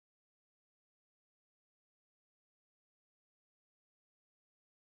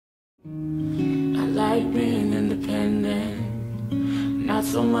I like being independent, not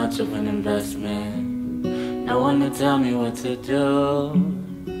so much of an investment. No one to tell me what to do.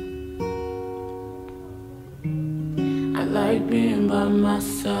 I like being by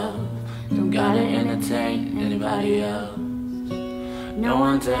myself, don't gotta entertain anybody else. No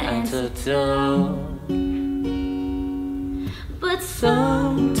one to answer to. But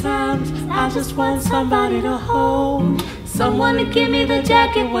sometimes I just want somebody to hold, someone to give me the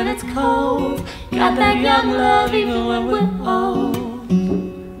jacket when it's cold. Got that young love even when we're old.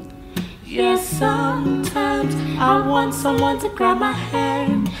 Yeah, sometimes I want someone to grab my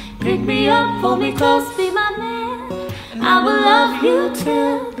hand, pick me up, hold me close, be my man, and I will love you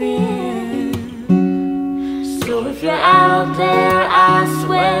till the end. So if you're out there, I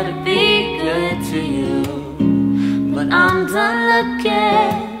swear to be good to you, but I'm done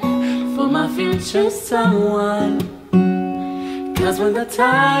looking for my future someone. 'Cause when the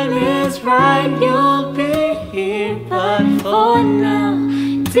time is right, you'll be here. But for now,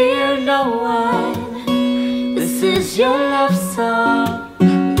 dear no one, this is your love song.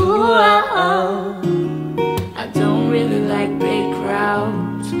 Ooh, I don't really like big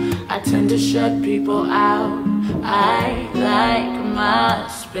crowds, I tend to shut people out. I like my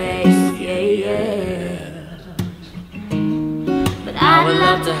space, yeah. But I would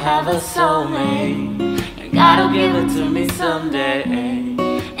love to have a soulmate, and God'll give it to me someday.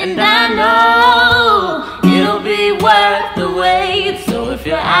 And I know it'll be worth the wait. So if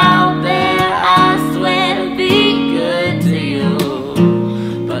you're out there, I swear to be good to you,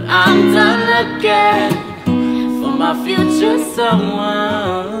 but I'm done looking for my future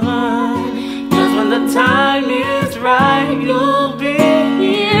someone. 'Cause when the time is right, you'll be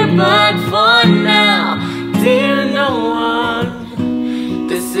here. But for now, dear no one,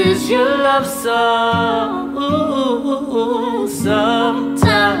 this is your love song. Ooh,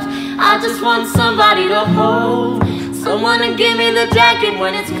 sometimes I just want somebody to hold, someone to give me the jacket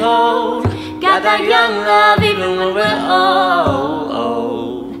when it's cold. Got that young love even when we're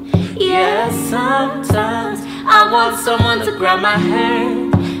old. Yeah, sometimes I want someone to grab my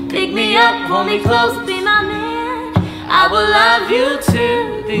hand, pick me up, hold me close, be my man. I will love you till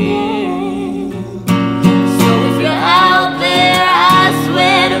the end. So if you're out there, I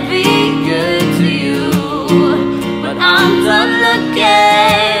swear to be good to you, but I'm done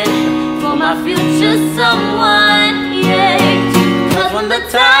looking for my future someone, yeah. 'Cause when the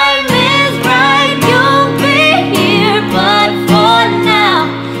time is right, you'll be here. But for now,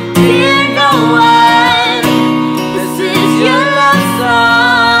 dear no one, this is your love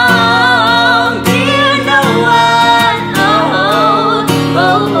song. Dear no one, oh,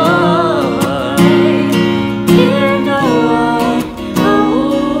 oh, oh. Dear no one, oh,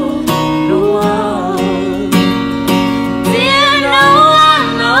 no one. Dear no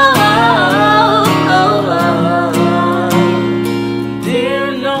one, oh, oh, oh. Dear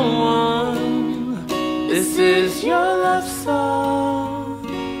no one, this is your love song.